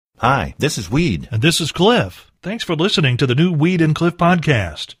Hi, this is Weed. And this is Cliff. Thanks for listening to the new Weed and Cliff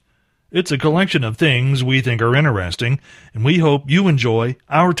podcast. It's a collection of things we think are interesting, and we hope you enjoy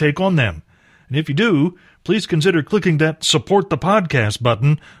our take on them. And if you do, please consider clicking that Support the Podcast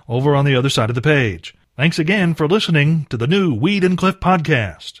button over on the other side of the page. Thanks again for listening to the new Weed and Cliff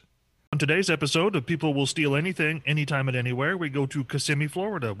podcast. On today's episode of People Will Steal Anything, Anytime and Anywhere, we go to Kissimmee,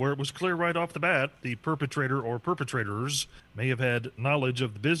 Florida, where it was clear right off the bat the perpetrator or perpetrators may have had knowledge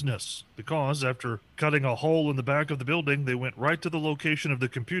of the business, because after cutting a hole in the back of the building, they went right to the location of the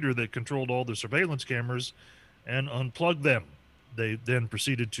computer that controlled all the surveillance cameras and unplugged them. They then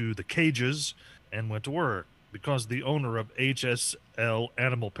proceeded to the cages and went to work, because the owner of HSL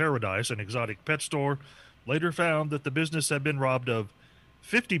Animal Paradise, an exotic pet store, later found that the business had been robbed of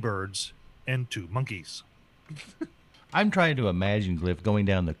 50 birds and 2 monkeys. I'm trying to imagine, Cliff, going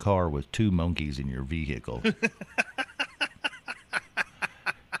down the car with 2 monkeys in your vehicle.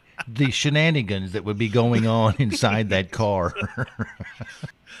 The shenanigans that would be going on inside that car.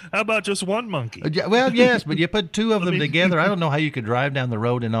 How about just 1 monkey? Well, yes, but you put 2 of them together. I don't know how you could drive down the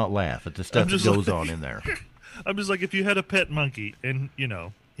road and not laugh at the stuff that goes on in there. I'm just like, if you had a pet monkey and, you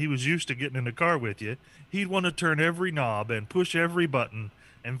know, he was used to getting in the car with you, he'd want to turn every knob and push every button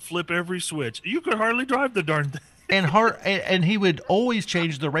and flip every switch. You could hardly drive the darn thing. And he would always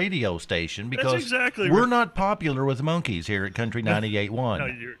change the radio station because we're not popular with monkeys here at Country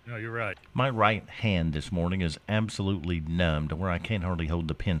 98.1. No, you're right. My right hand this morning is absolutely numb to where I can't hardly hold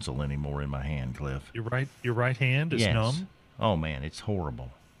the pencil anymore in my hand, Cliff. Your right hand is numb? Oh, man, it's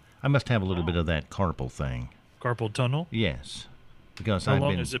horrible. I must have a little bit of that carpal thing. Carpal tunnel? Yes. Because How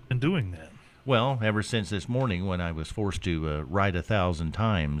long has it been doing that? Well, ever since this morning when I was forced to write 1,000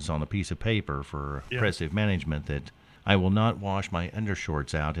 times on a piece of paper for oppressive management that I will not wash my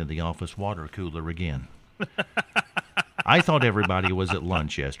undershorts out in the office water cooler again. I thought everybody was at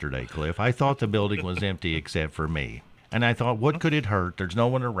lunch yesterday, Cliff. I thought the building was empty except for me. And I thought, what could it hurt? There's no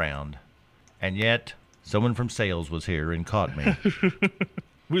one around. And yet, someone from sales was here and caught me.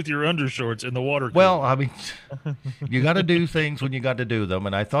 With your undershorts in the water cooler. Well, I mean, you got to do things when you got to do them,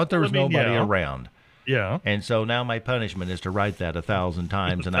 and I thought there was nobody around. Yeah. And so now my punishment is to write that 1,000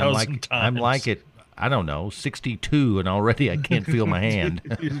 times, and I'm like it. I don't know, 62, and already I can't feel my hand.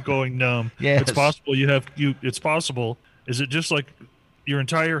 You're going numb. Yes. It's possible It's possible. Is it just like your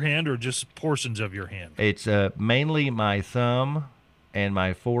entire hand, or just portions of your hand? It's mainly my thumb and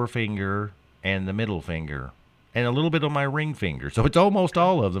my forefinger and the middle finger. And a little bit on my ring finger. So it's almost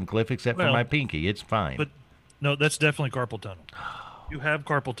all of them, Cliff, except for my pinky. It's fine. But no, that's definitely carpal tunnel. You have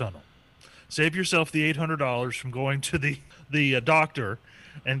carpal tunnel. Save yourself the $800 from going to the doctor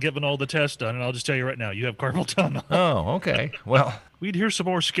and getting all the tests done. And I'll just tell you right now, you have carpal tunnel. Oh, okay. Well, we'd hear some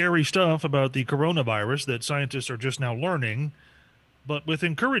more scary stuff about the coronavirus that scientists are just now learning, but with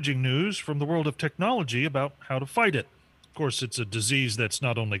encouraging news from the world of technology about how to fight it. Of course, it's a disease that's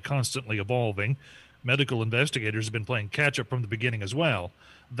not only constantly evolving, medical investigators have been playing catch-up from the beginning as well.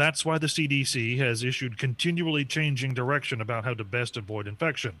 That's why the CDC has issued continually changing direction about how to best avoid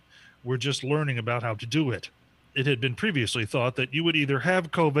infection. We're just learning about how to do it. It had been previously thought that you would either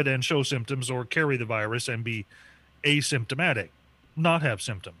have COVID and show symptoms or carry the virus and be asymptomatic, not have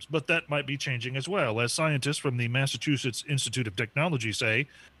symptoms. But that might be changing as well. As scientists from the Massachusetts Institute of Technology say,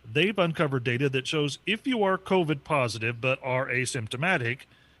 they've uncovered data that shows if you are COVID positive but are asymptomatic,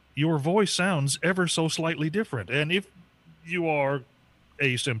 your voice sounds ever so slightly different. And if you are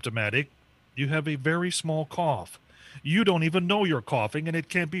asymptomatic, you have a very small cough. You don't even know you're coughing, and it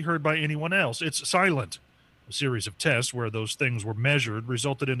can't be heard by anyone else. It's silent. A series of tests where those things were measured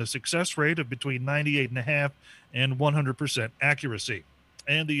resulted in a success rate of between 98.5% and 100% accuracy.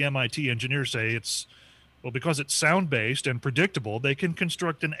 And the MIT engineers say because it's sound-based and predictable, they can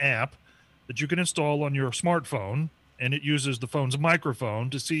construct an app that you can install on your smartphone, and it uses the phone's microphone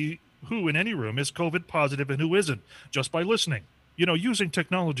to see who in any room is COVID positive and who isn't, just by listening. You know, using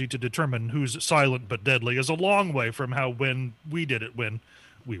technology to determine who's silent but deadly is a long way from when we did it when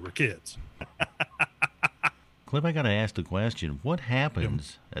we were kids. Cliff, I got to ask the question, what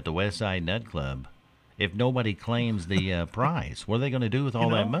happens at the West Side Nut Club if nobody claims the prize? What are they going to do with all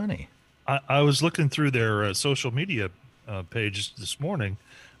that money? I was looking through their social media pages this morning.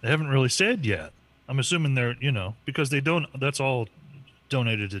 They haven't really said yet. I'm assuming they're, because that's all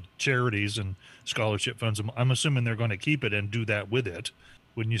donated to charities and scholarship funds. I'm assuming they're going to keep it and do that with it,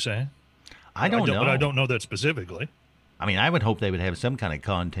 wouldn't you say? I don't know. But I don't know that specifically. I mean, I would hope they would have some kind of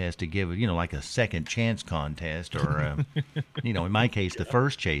contest to give, like a second chance contest or, in my case, the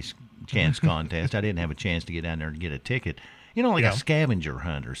first chance contest. I didn't have a chance to get down there and get a ticket. A scavenger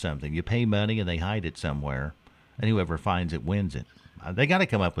hunt or something. You pay money and they hide it somewhere, and whoever finds it wins it. They got to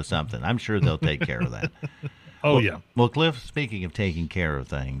come up with something. I'm sure they'll take care of that. Oh, well, yeah. Well, Cliff, speaking of taking care of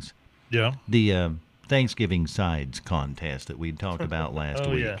things, Yeah. the Thanksgiving sides contest that we talked about last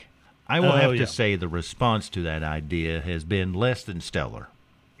Oh, week, yeah. I will have yeah. to say the response to that idea has been less than stellar.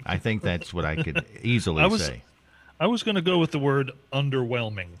 I think that's what I could easily say. I was going to go with the word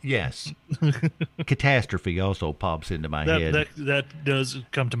underwhelming. Yes. Catastrophe also pops into my head. That does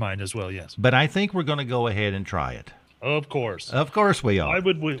come to mind as well, yes. But I think we're going to go ahead and try it. Of course. Of course we are.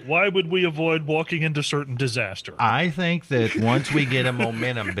 Why would we avoid walking into certain disaster? I think that once we get a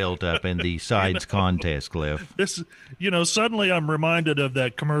momentum built up in the sides contest, Cliff. Suddenly I'm reminded of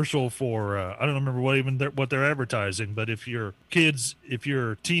that commercial for I don't remember what they're advertising, but if you're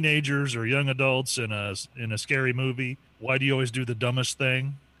teenagers or young adults in a scary movie, why do you always do the dumbest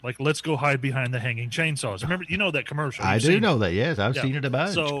thing? Like, let's go hide behind the hanging chainsaws. Remember, that commercial. I do know that. Yes, I've seen it a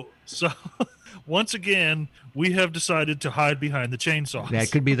bunch. So once again, we have decided to hide behind the chainsaws.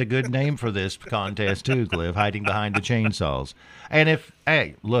 That could be the good name for this contest too, Cliff, hiding behind the chainsaws. And if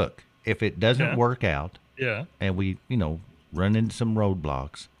it doesn't work out, and we, run into some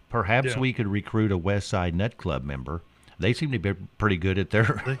roadblocks, perhaps we could recruit a West Side Nut Club member. They seem to be pretty good at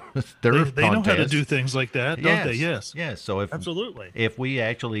their they know how to do things like that, don't they? Yes. Yes. So absolutely. If we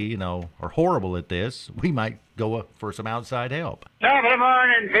actually, are horrible at this, we might go for some outside help. Top of the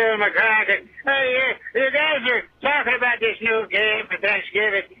morning, Phil McCracken. Hey, you guys are talking about this new game for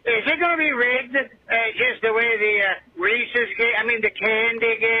Thanksgiving. Is it going to be rigged just the way the Reese's game, the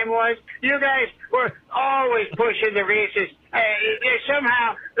candy game was? You guys were always pushing the Reese's. You're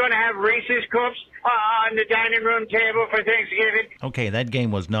somehow going to have Reese's Cups on the dining room table for Thanksgiving. Okay, that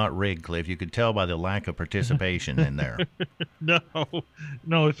game was not rigged, Cliff. You could tell by the lack of participation in there. No.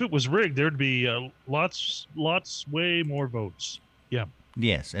 If it was rigged, there'd be lots, way more votes. Yeah.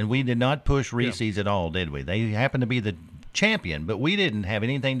 Yes, and we did not push Reese's at all, did we? They happened to be the champion, but we didn't have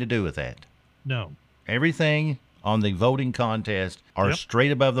anything to do with that. No. Everything on the voting contest are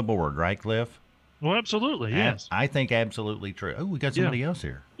straight above the board, right, Cliff? Well, absolutely, yes. I think absolutely true. Oh, we got somebody else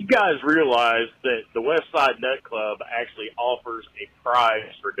here. You guys realize that the West Side Nut Club actually offers a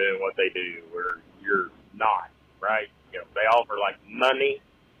prize for doing what they do, where you're not, right? They offer like money,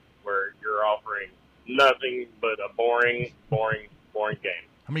 where you're offering nothing but a boring game.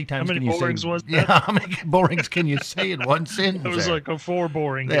 How many times can you say? Was that? Yeah, how many borings can you say in one sentence? It was like a 4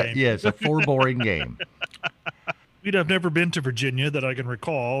 boring game. Yes, a 4 boring game. I've never been to Virginia that I can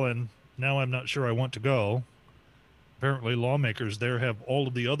recall, and now I'm not sure I want to go. Apparently, lawmakers there have all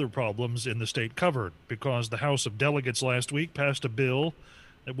of the other problems in the state covered because the House of Delegates last week passed a bill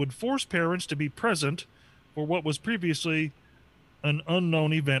that would force parents to be present for what was previously an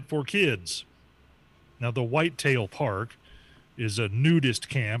unknown event for kids. Now, the Whitetail Park is a nudist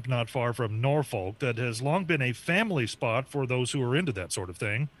camp not far from Norfolk that has long been a family spot for those who are into that sort of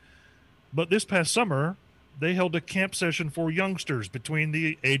thing. But this past summer, they held a camp session for youngsters between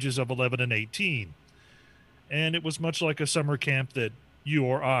the ages of 11 and 18. And it was much like a summer camp that you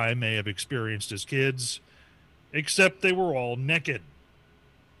or I may have experienced as kids, except they were all naked.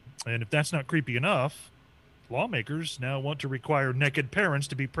 And if that's not creepy enough, lawmakers now want to require naked parents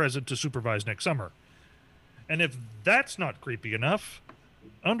to be present to supervise next summer. And if that's not creepy enough,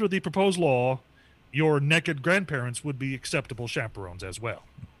 under the proposed law, your naked grandparents would be acceptable chaperones as well.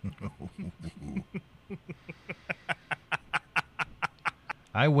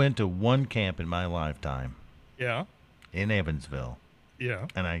 I went to one camp in my lifetime. Yeah. In Evansville. Yeah.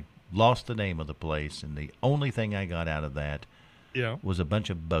 And I lost the name of the place, and the only thing I got out of that was a bunch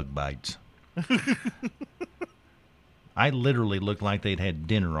of bug bites. I literally looked like they'd had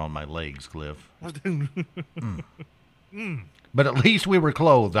dinner on my legs, Cliff. But at least we were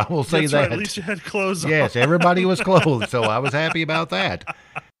clothed, I will say that. Right. At least you had clothes on. Yes, everybody was clothed, so I was happy about that.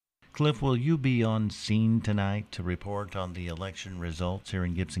 Cliff, will you be on scene tonight to report on the election results here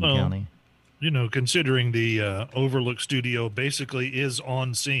in Gibson County? Considering the Overlook studio basically is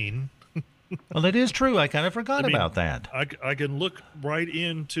on scene. Well, that is true. I kind of forgot about that. I can look right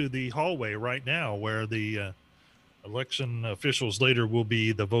into the hallway right now where the election officials later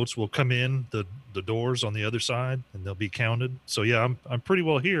the votes will come in the doors on the other side and they'll be counted. So yeah, I'm pretty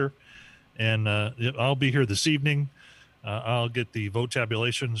well here, and I'll be here this evening. I'll get the vote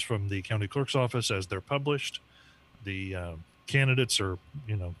tabulations from the county clerk's office as they're published. The candidates are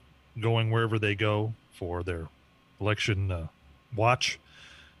going wherever they go for their election watch.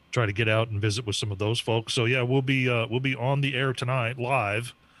 Try to get out and visit with some of those folks. So yeah, we'll be on the air tonight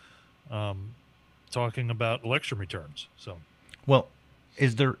live, talking about election returns. So, well,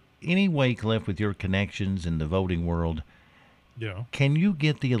 is there any way, Cliff, with your connections in the voting world, can you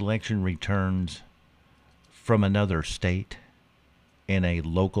get the election returns from another state? in a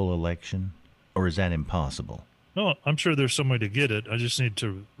local election, or is that impossible? No, I'm sure there's some way to get it. I just need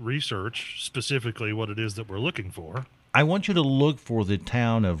to research specifically what it is that we're looking for. I want you to look for the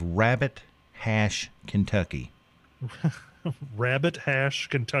town of Rabbit Hash, Kentucky. Rabbit Hash,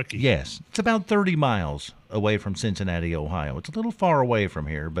 Kentucky. Yes, it's about 30 miles away from Cincinnati, Ohio. It's a little far away from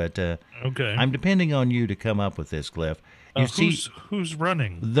here, but Okay. I'm depending on you to come up with this, Cliff. You see, who's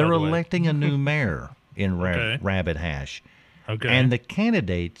running? they're by the way? electing a new mayor in Okay. Rabbit Hash. Okay. And the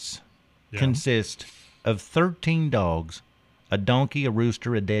candidates consist of 13 dogs, a donkey, a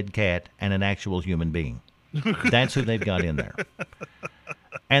rooster, a dead cat, and an actual human being. That's who they've got in there.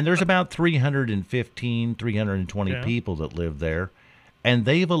 And there's about 315, 320 people that live there. And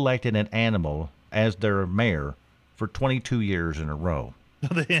they've elected an animal as their mayor for 22 years in a row.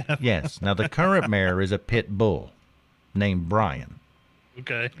 They have. Yes. Now, the current mayor is a pit bull named Brian.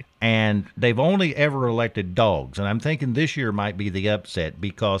 Okay. And they've only ever elected dogs. And I'm thinking this year might be the upset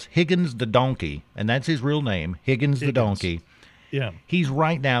because Higgins the donkey, and that's his real name, Higgins the donkey, Yeah. he's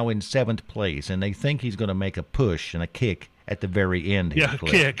right now in 7th place, and they think he's going to make a push and a kick at the very end. Yeah,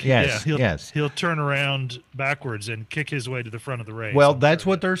 Cliff. kick. Yes, yeah, yes. He'll turn around backwards and kick his way to the front of the race. Well, I'm that's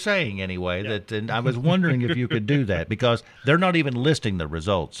sure. what they're saying anyway. That, and I was wondering if you could do that because they're not even listing the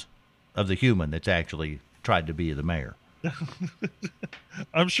results of the human that's actually tried to be the mayor.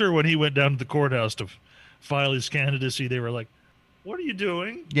 I'm sure when he went down to the courthouse to file his candidacy, they were like, "What are you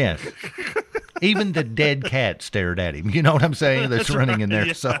doing?" Yes. Even the dead cat stared at him. You know what I'm saying? That's running in there.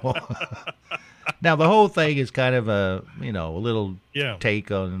 yeah. So now the whole thing is kind of a, a little Yeah. take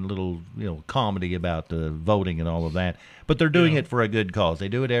on a little, comedy about the voting and all of that. But they're doing it for a good cause. They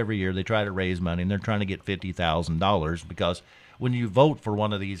do it every year. They try to raise money, and they're trying to get $50,000 because when you vote for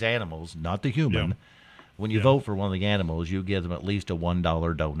one of these animals, not the human, Yeah. when you vote for one of the animals, you give them at least a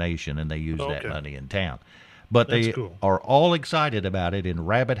 $1 donation, and they use that Okay. money in town. But That's they cool. are all excited about it in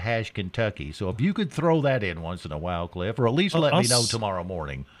Rabbit Hash, Kentucky. So if you could throw that in once in a while, Cliff, or at least let me know tomorrow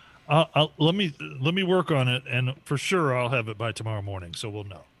morning. Let me work on it, and for sure I'll have it by tomorrow morning, so we'll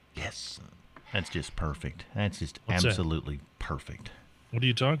know. Yes. That's just perfect. That's just What's that? absolutely perfect. What are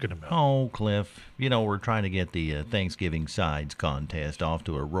you talking about? Oh, Cliff, we're trying to get the Thanksgiving Sides contest off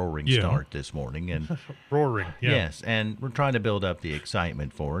to a roaring Yeah. start this morning. And Roaring. Yeah. yes, and we're trying to build up the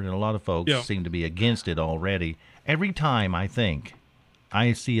excitement for it, and a lot of folks Yeah. seem to be against it already. Every time I think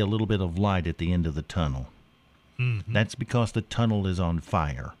I see a little bit of light at the end of the tunnel, that's because the tunnel is on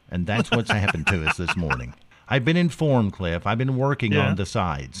fire, and that's what's happened to us this morning. I've been informed, Cliff. I've been working Yeah. on the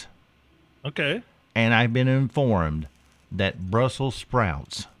sides, Okay. and I've been informed that Brussels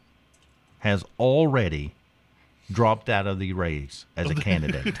sprouts has already dropped out of the race as a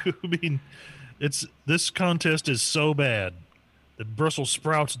candidate. I mean, this contest is so bad that Brussels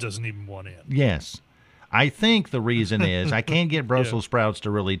sprouts doesn't even want in. Yes. I think the reason is I can't get Brussels sprouts to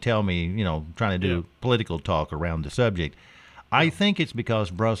really tell me, trying to do Yeah. political talk around the subject. I think it's because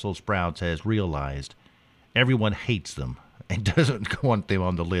Brussels sprouts has realized everyone hates them and doesn't want them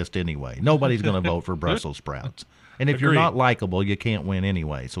on the list anyway. Nobody's going to vote for Brussels sprouts. And if you're Agreed. not likable, you can't win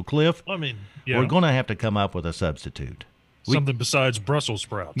anyway. So, Cliff, I mean, yeah, we're going to have to come up with a substitute. something besides Brussels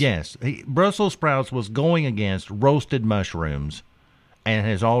sprouts. Yes, Brussels sprouts was going against roasted mushrooms and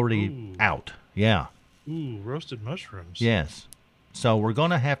is already out. Yeah. Ooh, roasted mushrooms. Yes. So we're going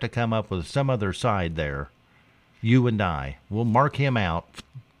to have to come up with some other side there. You and I. We'll mark him out,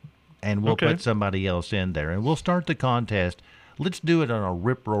 and we'll Okay. put somebody else in there, and we'll start the contest. Let's do it on a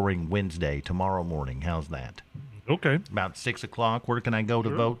rip-roaring Wednesday tomorrow morning. How's that? Okay. About 6 o'clock. Where can I go to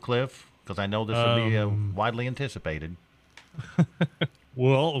vote, Cliff? Because I know this will be widely anticipated.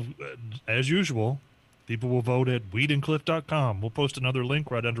 Well, as usual, people will vote at weedandcliff.com. We'll post another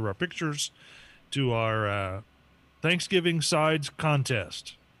link right under our pictures to our Thanksgiving Sides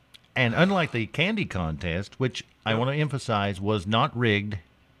contest. And unlike the candy contest, which I want to emphasize was not rigged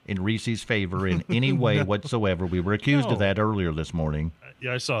in Reese's favor in any way whatsoever. We were accused No. of that earlier this morning.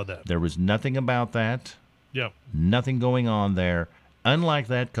 Yeah, I saw that. There was nothing about that. Yeah. Nothing going on there. Unlike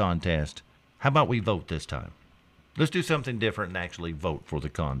that contest, how about we vote this time? Let's do something different and actually vote for the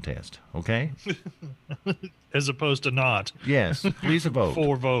contest, okay? As opposed to not. Yes, please vote.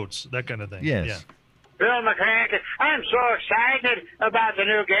 4 votes, that kind of thing. Yes. Yeah. Bill McCrank, I'm so excited about the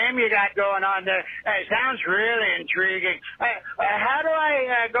new game you got going on there. It sounds really intriguing. How do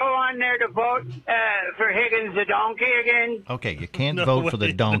I go on there to vote for Higgins the donkey again? Okay, you can't No vote for the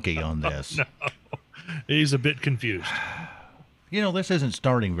way. donkey on this. He's a bit confused. This isn't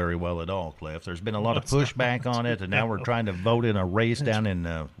starting very well at all, Cliff. There's been a lot of pushback on it, and now we're trying to vote in a race down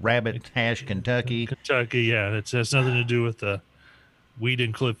in Rabbit Hash, Kentucky. Kentucky, yeah, it has nothing to do with the Weed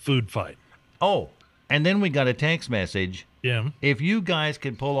and Cliff food fight. Oh, And then we got a text message. Yeah. If you guys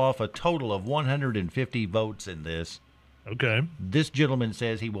could pull off a total of 150 votes in this, Okay. this gentleman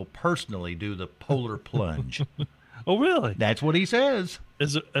says he will personally do the polar plunge. Oh, really? That's what he says.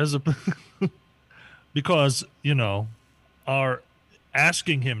 As a because, our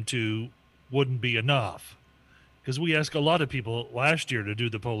asking him to wouldn't be enough. Because we asked a lot of people last year to do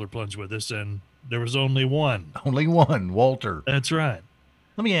the polar plunge with us, and there was only one. Only one, Walter. That's right.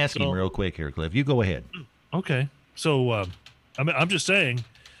 Let me ask him real quick here, Cliff. You go ahead. Okay. So, I'm just saying,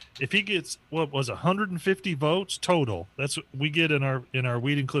 if he gets, 150 votes total, that's what we get in our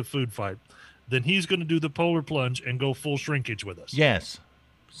Weed and Cliff food fight, then he's going to do the polar plunge and go full shrinkage with us. Yes.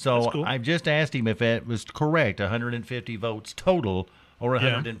 So That's cool. I've just asked him if it was correct, 150 votes total or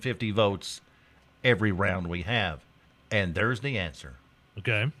 150 votes every round we have. And there's the answer.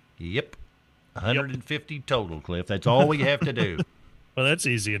 Okay. Yep. 150 total, Cliff. That's all we have to do. Well, that's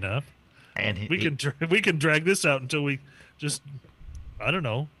easy enough. And We can drag this out until we just, I don't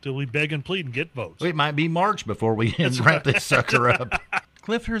know, till we beg and plead and get votes. it might be March before we wrap this sucker up.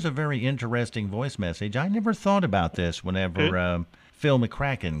 Cliff, here's a very interesting voice message. I never thought about this whenever Phil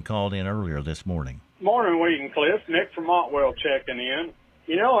McCracken called in earlier this morning. Morning, Weed and Cliff. Nick from Otwell checking in.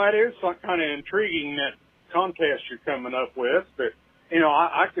 That is kind of intriguing, that contest you're coming up with. But,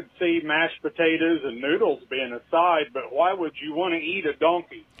 I could see mashed potatoes and noodles being a side, but why would you want to eat a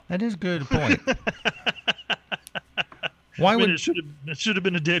donkey? That is a good point. Why would it should have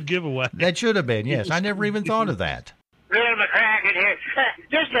been a dead giveaway. that should have been? Yes, I never even thought of that. Bill McCracken here.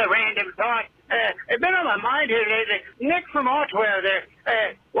 Just a random thought. It's been on my mind here lately. Nick from Otwell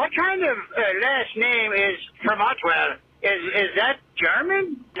there. What kind of last name is from Otwell? Is that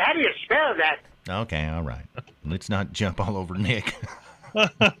German? How do you spell that? Okay, all right. Let's not jump all over Nick.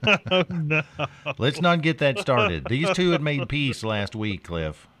 Oh, no. Let's not get that started. These two had made peace last week,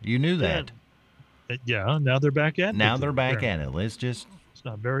 Cliff. You knew that. Yeah, now they're back at it. Now they're back at it. It's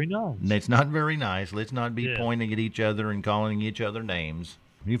not very nice. It's not very nice. Let's not be Yeah. pointing at each other and calling each other names.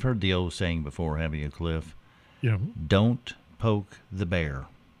 You've heard the old saying before, haven't you, Cliff? Yeah. Don't poke the bear.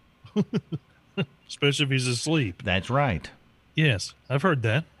 Especially if he's asleep. That's right. Yes, I've heard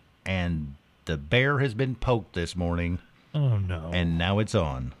that. And the bear has been poked this morning, Oh, no. and now it's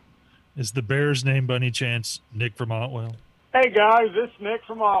on. Is the bear's name by any chance Nick from Otwell? Hey, guys, this is Nick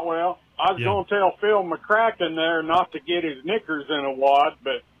from Otwell. I was Yeah. going to tell Phil McCracken there not to get his knickers in a wad,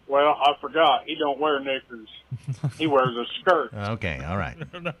 but, I forgot. He don't wear knickers. He wears a skirt. Okay, all right.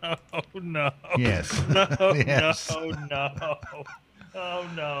 No. Yes. No, Yes. no. Oh,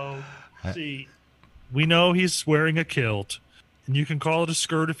 no. See, we know he's wearing a kilt, and you can call it a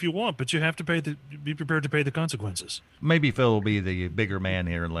skirt if you want, but you have to be prepared to pay the consequences. Maybe Phil will be the bigger man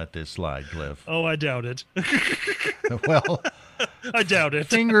here and let this slide, Cliff. Oh, I doubt it. Well, I doubt it.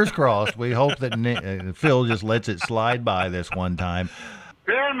 fingers crossed. We hope that Phil just lets it slide by this one time.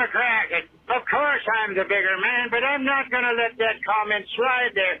 Bill McCracken, of course I'm the bigger man, but I'm not going to let that comment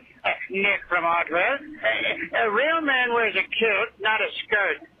slide there, Nick from Otwell. A real man wears a kilt, not a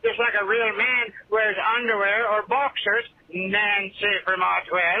skirt. Just like a real man wears underwear or boxers, Nancy from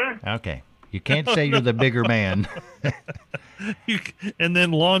Otwell. Okay. You can't say you're the bigger man And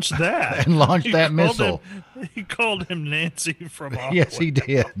then launch that. and launch He that called missile. He called him Nancy from Otwell. Yes, he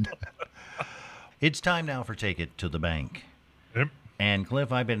did. It's time now for Take It to the Bank. Yep. And,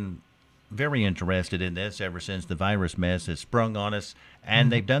 Cliff, I've been very interested in this ever since the virus mess has sprung on us.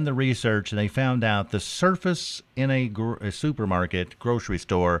 And they've done the research, and they found out the surface in a supermarket, grocery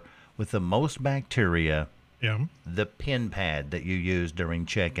store, with the most bacteria, Yeah. the pin pad that you use during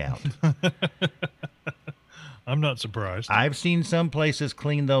checkout. I'm not surprised. I've seen some places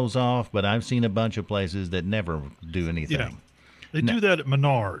clean those off, but I've seen a bunch of places that never do anything. Yeah. They do that at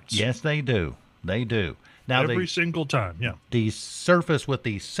Menards. Yes, they do. They do. Now, Every single time. Yeah. the surface with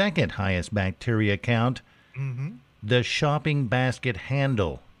the second highest bacteria count, the shopping basket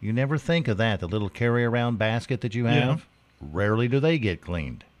handle. You never think of that, the little carry-around basket that you have. Rarely do they get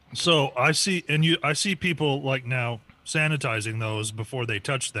cleaned. So I see people like now sanitizing those before they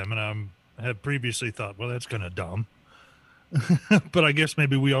touch them, and I have previously thought, well, that's kind of dumb. But I guess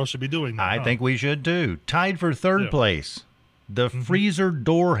maybe we all should be doing that. I think we should too. Tied for third Yeah. place, the freezer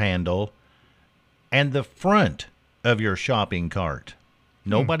door handle and the front of your shopping cart.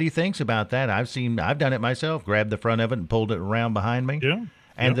 Nobody thinks about that. I've done it myself. Grabbed the front of it and pulled it around behind me. Yeah.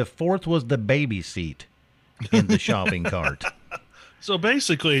 And the fourth was the baby seat in the shopping cart. So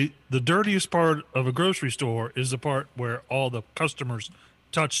basically, the dirtiest part of a grocery store is the part where all the customers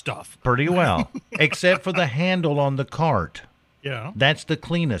touch stuff. Pretty well, except for the handle on the cart. Yeah. That's the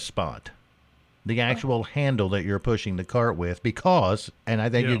cleanest spot. The actual handle that you're pushing the cart with, because, and I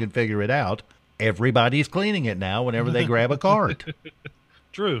think you Yeah. can figure it out, everybody's cleaning it now whenever they grab a cart.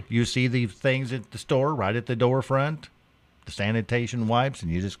 True. You see these things at the store right at the door front, the sanitation wipes,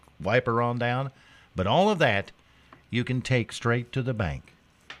 and you just wipe her on down. But all of that you can take straight to the bank.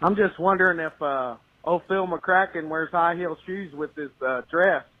 I'm just wondering if old Phil McCracken wears high heel shoes with his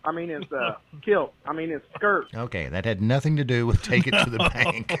dress. I mean his kilt. I mean his skirt. Okay, that had nothing to do with take it to the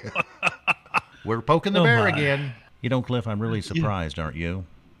bank. We're poking the bear again. You know, Cliff, I'm really surprised, aren't you?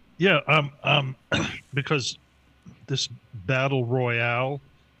 Yeah, because this battle royale,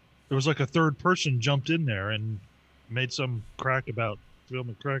 there was like a third person jumped in there and made some crack about Phil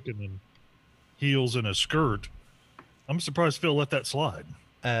McCracken and heels and a skirt. I'm surprised Phil let that slide.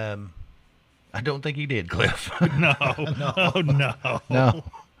 I don't think he did, Cliff. No. Oh, no. No.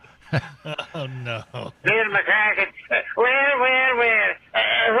 Oh, no. Phil McCracken. Well.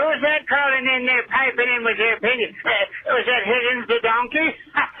 Who's that calling in there, piping in with their opinion? Was that Higgins the donkey?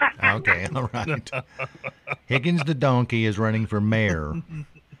 Okay, all right. Higgins the donkey is running for mayor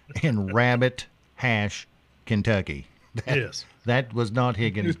in Rabbit Hash, Kentucky. Yes. That was not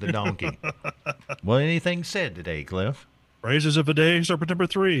Higgins the donkey. Well, anything said today, Cliff? Phrases of the day, Serpent number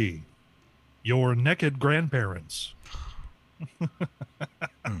 3. Your naked grandparents.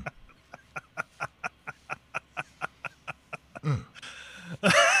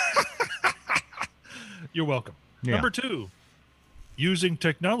 You're welcome. Yeah. Number 2. Using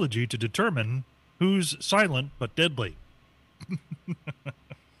technology to determine who's silent but deadly.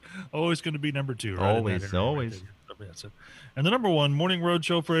 Always going to be number 2, right? Always. And the number 1 morning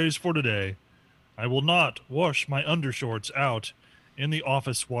roadshow phrase for today: I will not wash my undershorts out in the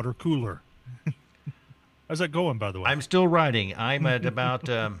office water cooler. How's that going, by the way? I'm still writing. I'm at about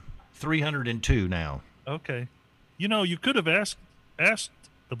 302 now. Okay. You know, you could have asked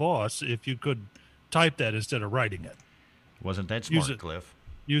the boss if you could type that instead of writing it. Wasn't that smart, Cliff?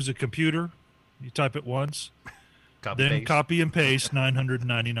 Use a computer. You type it once. Copy, then paste. copy and paste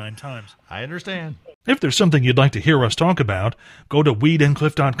 999 times. I understand. If there's something you'd like to hear us talk about, go to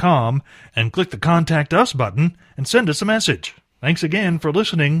weedandcliff.com and click the Contact Us button and send us a message. Thanks again for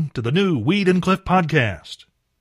listening to the new Weed and Cliff podcast.